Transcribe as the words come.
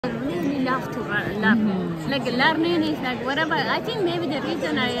love to learn. Like learning is like whatever. I think maybe the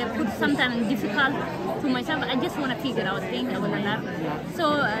reason I put sometimes difficult to myself, I just want to figure out things, I want to learn. So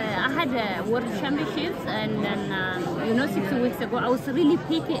I had World Championships, and then 6 weeks ago I was really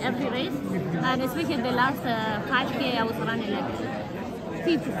picky every race, and especially the last 5K I was running like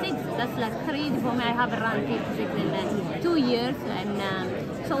 56. That's like 3 for me. I haven't run 56 in 2 years,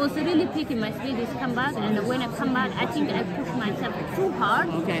 and so I was really picky. My speed is come back, and when I come back, I think I push myself too hard,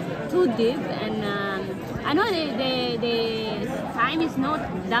 too deep, and I know the time is not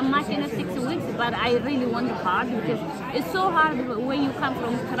that much in 6 weeks, but I really want it hard because it's so hard when you come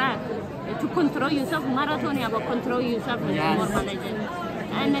from track to control yourself. Marathon is about control yourself and more management.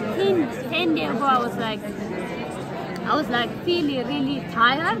 And 10 days ago, I was like feeling really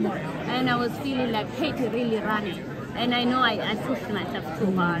tired, and I was feeling like hate really running. And I know I pushed myself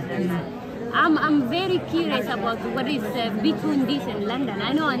too hard. And I'm very curious about what is between this and London.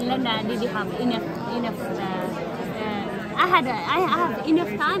 I know in London I didn't have enough. I have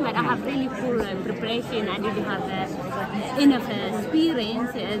enough time, but I have really poor preparation. I didn't have enough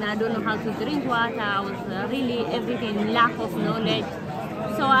experience, and I don't know how to drink water. I was really everything lack of knowledge.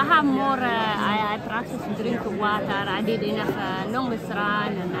 So I have more. I practice drink water. I did enough longest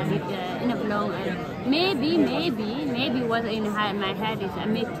run, and I did enough long. Maybe what in my head is I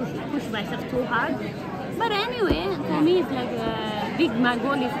made to push myself too hard. But anyway, for me, it's like my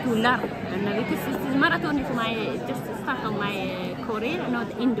goal is to learn, and because this marathon is just start of my career, not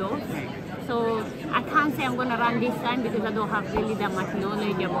indoors. So I can't say I'm gonna run this time because I don't have really that much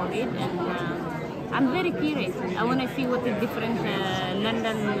knowledge about it, and I'm very curious. I want to see what the different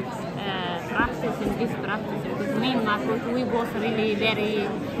London practice and this practice. Because me and my coach, we both really very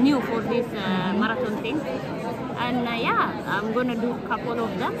new for this marathon thing. And I'm gonna do a couple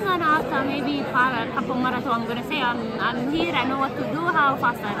of them, and after maybe a couple marathon, I'm gonna say I'm here. I know what to do, how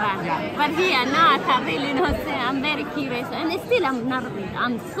fast I run. But here now I can really not say. I'm very curious, and still I'm nervous.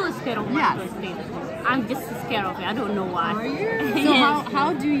 I'm so scared of marathon still. I'm just scared of it. I don't know why. Are you? So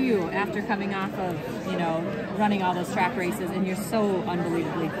how do you, after coming off of running all those track races, and you're so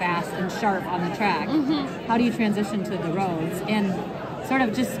unbelievably fast and sharp on the track, how do you transition to the roads and sort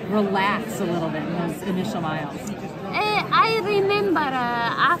of just relax a little bit in those initial miles? I remember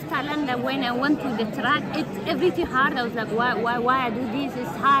after London when I went to the track, it's everything hard. I was like, why I do this?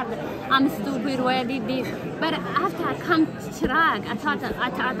 It's hard. I'm stupid. Why I did this? But after I come to track, I thought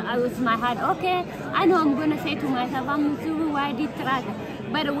I was in my head, okay, I know I'm gonna say to myself, I'm stupid. Why I did track?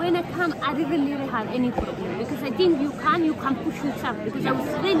 But when I come, I didn't really have any problem because I think you can push yourself because I was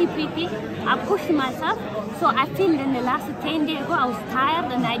really picky. I pushed myself, so I feel in the last 10 days ago I was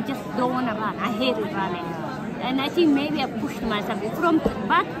tired and I just don't want to run. I hated running, and I think maybe I pushed myself.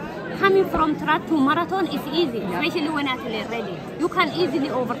 But coming from track to marathon is easy, especially when I feel ready. You can easily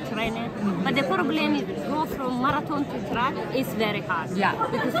overtrain it, but the problem is go from marathon to track is very hard.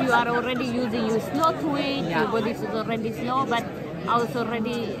 Because you are already using your slow twitch, your body is already slow, but I was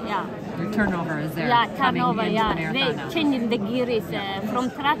already, Your turnover is there. Turnover, They changing the gear is from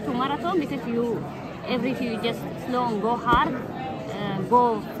track to marathon because everything you just slow and go hard,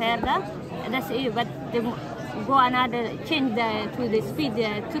 go further. That's it. But go another change to the speed.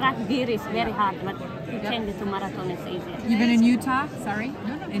 Track gear is very hard, but to change it to marathon is easy. You've been in Utah? Sorry,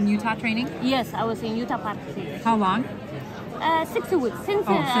 in Utah training? Yes, I was in Utah Park City. How long? 6 weeks since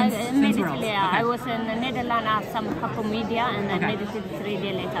okay. I was in the Netherlands. I have some couple media, and then medically 3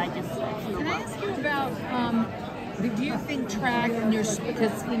 days later I just flew. Can I ask you about? Do you think track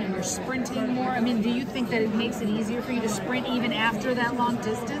because you're sprinting more? I mean, do you think that it makes it easier for you to sprint even after that long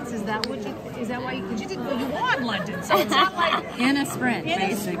distance? Is that why? Because you did you won London, so it's not like in a sprint.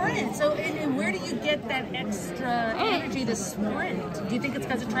 So and where do you get that extra energy to sprint? Do you think it's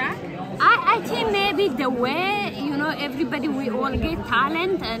because of track? I think maybe the way everybody, we all get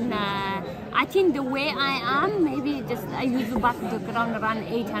talent, and I think the way I am, maybe just I usually back to the ground run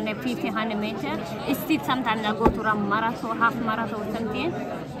 800, 1500 meters. Still sometimes I go to run marathon, half marathon, something.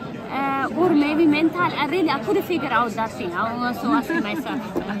 Or maybe mental. I couldn't figure out that thing. I also ask myself.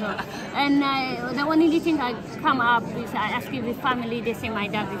 And the only thing I come up is I ask the family. They say my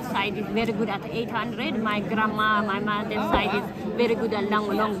dad's side is very good at 800. My grandma, my mother's side is very good at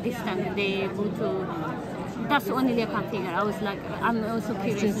long distance. They go to. That's the only I can figure. I was like, I'm also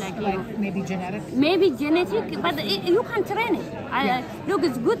curious, like maybe genetic. Maybe genetic, but you can train it. Look,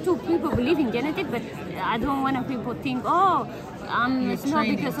 it's good to people believe in genetic, but I don't want people think, it's not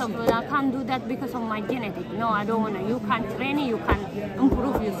because of I can't do that because of my genetic. No, I don't want to. You can train it. You can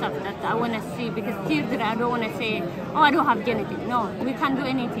improve yourself. That I want to see because children. I don't want to say, I don't have genetic. No, we can do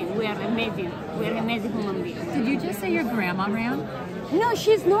anything. We are amazing. We are amazing human beings. Did you just say your grandma ran? No,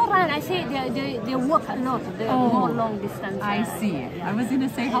 she's not run. I say they walk a lot. They more long distance. I see. I was going to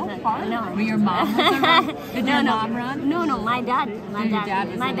say, how far? No. But your mom was a run? Did your mom run? No, my dad. My dad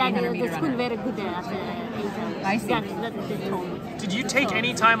was my an dad 800 is the meter school runner. very good at I see. That they told me. Did you take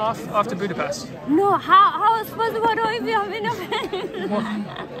any time off to Budapest? No, how was possible if you have enough?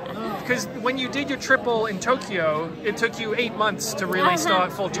 Because when you did your triple in Tokyo, it took you 8 months to really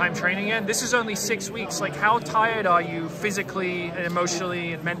start full-time training again. This is only 6 weeks. Like, how tired are you physically and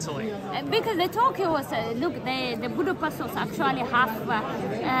emotionally and mentally? Because the Tokyo was, look, the Budapest was actually half,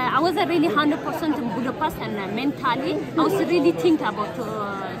 I wasn't really 100% in Budapest, and mentally, I was really thinking about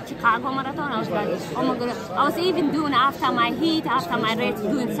Chicago Marathon. I was like, oh my God. I was even doing after my heat, after my race,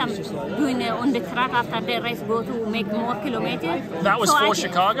 doing on the track after the race, go to make more kilometers. That was for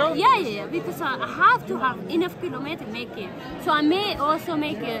Chicago? Yeah, because I have to have enough kilometers to make it. So I may also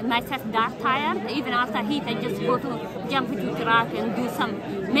make myself that tired. Even after heat, I just go to jump into track and do some,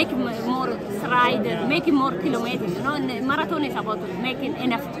 make more stride, making more kilometers. You know, and the marathon is about making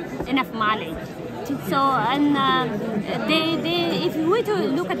enough mileage. So, and if you were to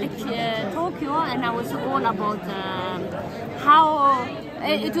look at the Tokyo, and I was all about how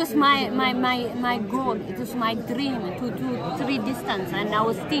it was my goal, it was my dream to do 3 distance, and I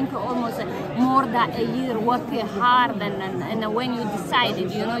was thinking almost more than a year, working hard, and when you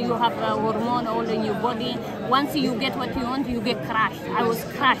decided, you know, you have a hormone all in your body. Once you get what you want, you get crushed. I was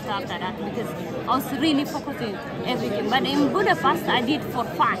crushed after that because I was really focusing everything. But in Budapest, I did for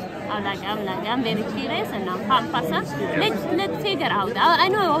fun. I'm very serious and I'm fun person. Let's figure out. I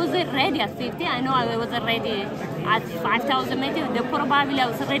know I wasn't ready at 50. I know I wasn't ready at 5,000 meters. Probably I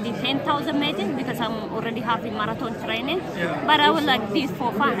was ready 10,000 meters because I'm already having marathon training. Yeah. But I was like this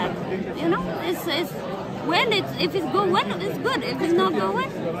for fun. You know, if it's good, well, it's good. If it's not good, well,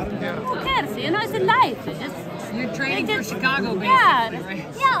 who cares? You know, it's a life. You're training for Chicago, basically, right?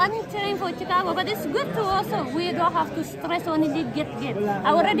 Yeah, I'm training for Chicago, but it's good to also, we don't have to stress on it, get.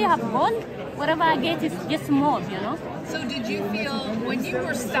 I already have goal. Whatever I get is just more, you know. So did you feel, when you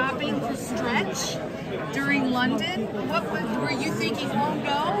were stopping to stretch during London, were you thinking, oh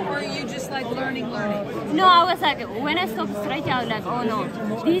no, or were you just like learning? No, I was like, when I stopped stretching, I was like, oh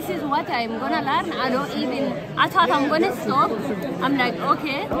no, this is what I'm gonna learn. I thought I'm gonna stop. I'm like,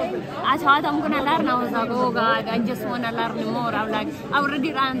 okay. I thought I'm gonna learn. I was like, oh God, I just wanna learn more. I'm like, I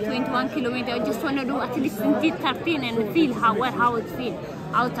already ran 21 kilometers. I just wanna do at least 13 and feel how it feels.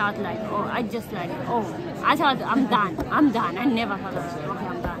 I thought like, I thought I'm done. I never thought, okay,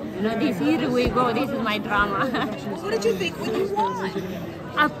 I'm done. You know, here we go, this is my drama. What did you think when you won?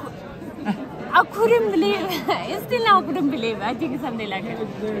 I couldn't believe it. Still now I couldn't believe it. I think it's something like it.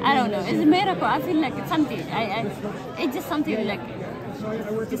 I don't know. It's a miracle. I feel like it's something. It's just something like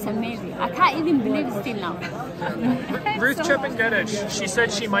just amazing. I can't even believe it still now. Ruth Chepengedich, she said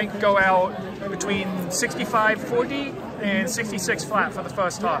she might go out between 65.40 and 66 flat for the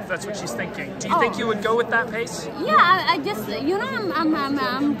first half. That's what she's thinking. Do you think you would go with that pace? Yeah, I just, you know,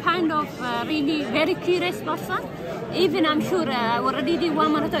 I'm kind of really very curious person. Even I'm sure I already did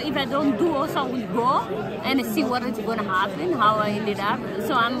one marathon. If I don't do also, I will go and see what is going to happen, how I ended up.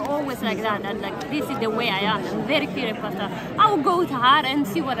 So I'm always like that. And like, this is the way I am. I'm very curious person. I will go with her and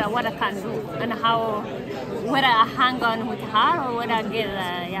see what I can do and how, whether I hang on with her or whether I get,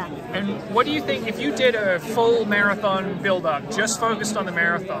 yeah. And what do you think, if you did a full marathon build-up, just focused on the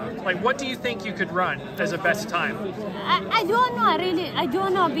marathon, like what do you think you could run as a best time? I don't know, I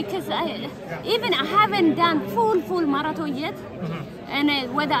don't know, because I haven't done full marathon yet.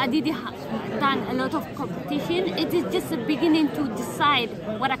 And whether I did done a lot of competition, it is just beginning to decide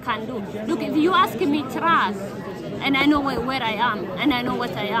what I can do. Look, if you ask me track, and I know where I am, and I know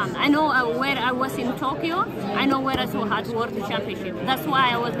what I am. I know where I was in Tokyo. I know where I saw at World Championship. That's why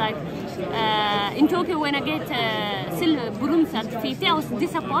I was like, in Tokyo when I get silver bronze at 50, I was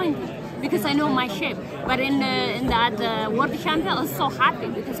disappointed because I know my shape. But in that World Championship, I was so happy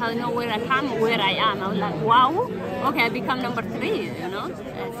because I know where I come, where I am. I was like, wow, okay, I become number 3. You know,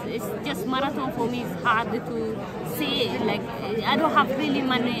 it's just marathon for me. It's hard to see. Like I don't have really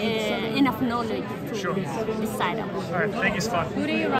enough knowledge to decide. All right, thank you, Sifan. Who do you run?